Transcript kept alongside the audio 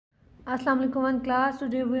Assalamu alaikum class.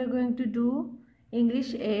 Today we are going to do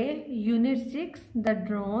English A Unit 6 The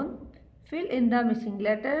Drone. Fill in the missing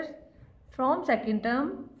letters from second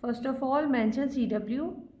term. First of all mention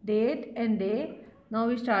CW, date and day. Now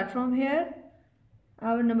we start from here.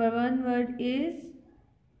 Our number one word is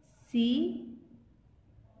C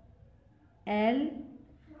L.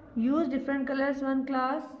 Use different colors one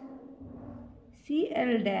class.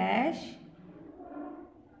 CL dash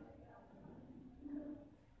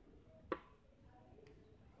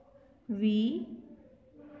V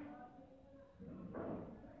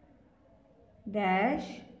dash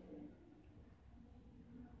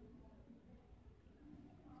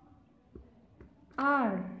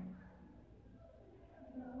R.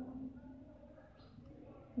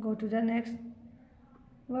 Go to the next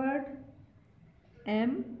word.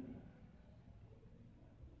 M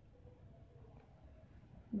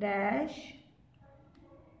dash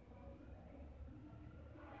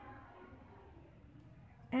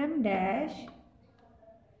M dash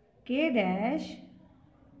K dash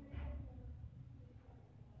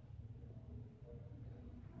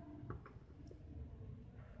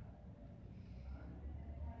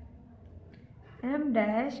M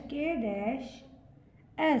dash K dash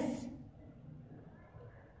S.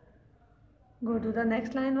 Go to the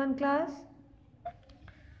next line one class.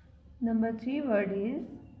 Number 3 word is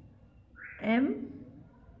M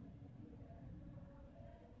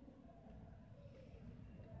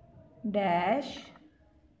dash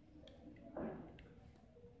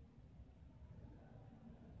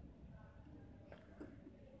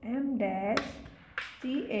M dash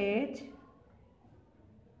CH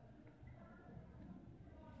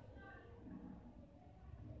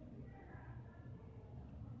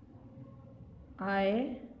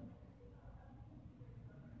I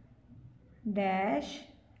dash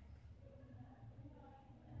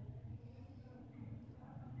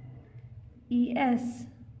ES.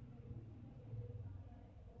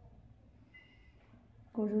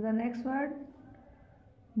 Go to the next word.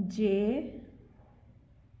 J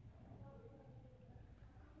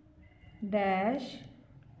dash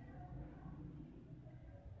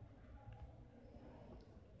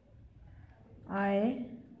I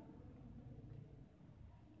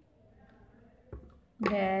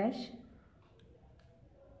dash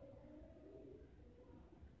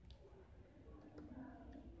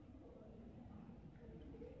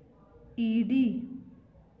ED.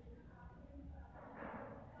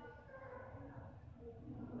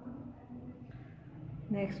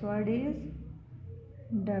 Next word is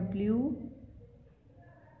W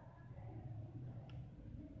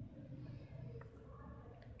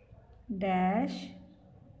dash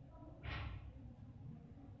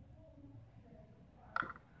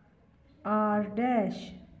R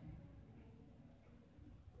dash.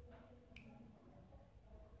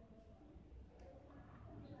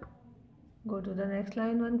 Go to the next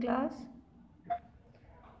line one class.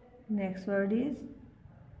 Next word is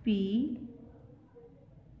P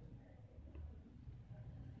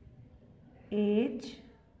H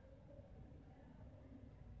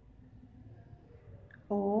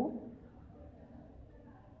O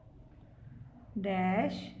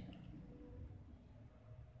dash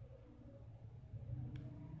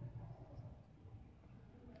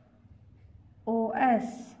OS.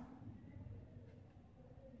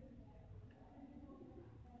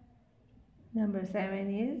 Number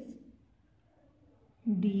 7 is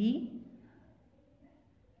D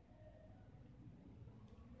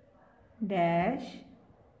dash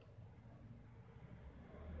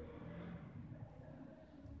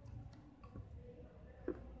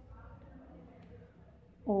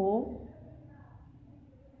O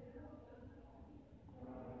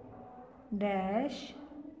dash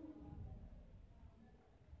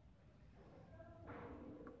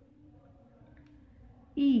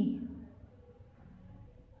E.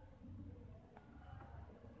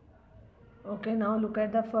 Okay, now look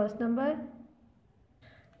at the first number.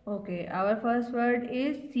 Okay, our first word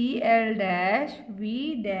is CL dash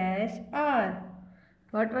V dash R.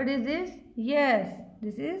 What word is this? Yes,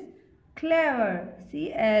 this is clever.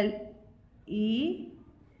 CLEVER.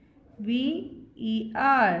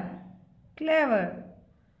 Clever.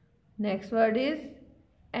 Next word is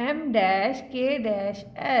M dash K dash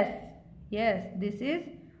S. Yes, this is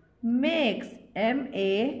makes.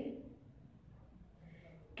 MAKES.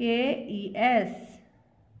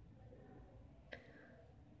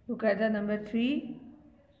 Look at the number 3.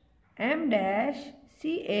 M dash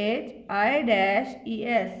CH I dash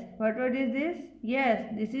ES. What word is this? Yes,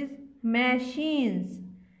 this is machines.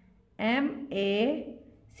 MACHINES.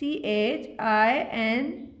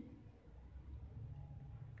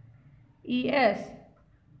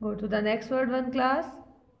 Go to the next word, one class.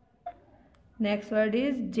 Next word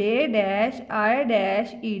is J-I-E-D.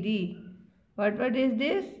 What word is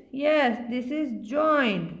this? Yes, this is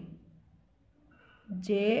joined.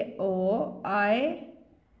 J-O-I-N-E-D.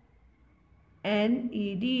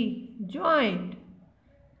 Joined.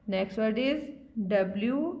 Next word is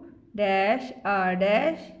W-R-.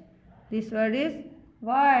 This word is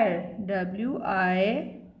wire.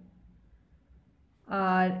 W-I-R-E.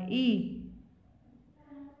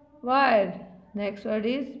 Wire. Next word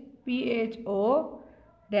is P-H-O-O-S.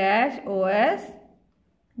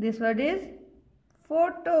 This word is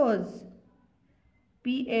photos.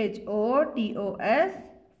 P-H-O-T-O-S.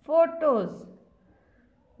 Photos.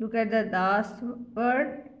 Look at the last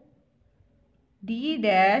word. D-O-E.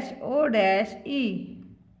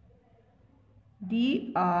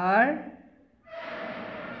 D-R-O-N-E.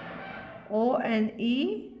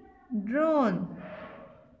 Drone.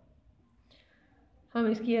 हम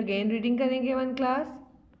इसकी again reading करेंगे one class.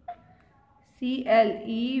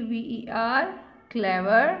 CLEVER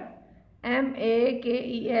clever,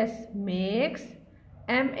 MAKES makes,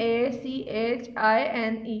 MACHINES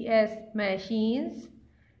machines,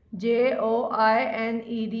 JOINED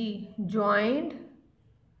joined.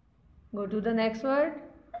 Go to the next word.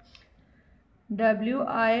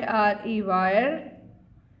 WIRE wire,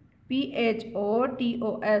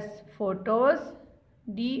 PHOTOS photos,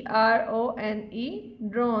 DRONE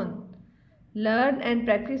drone. Learn and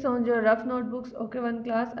practice on your rough notebooks. Okay, one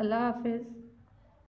class. Allah Hafiz.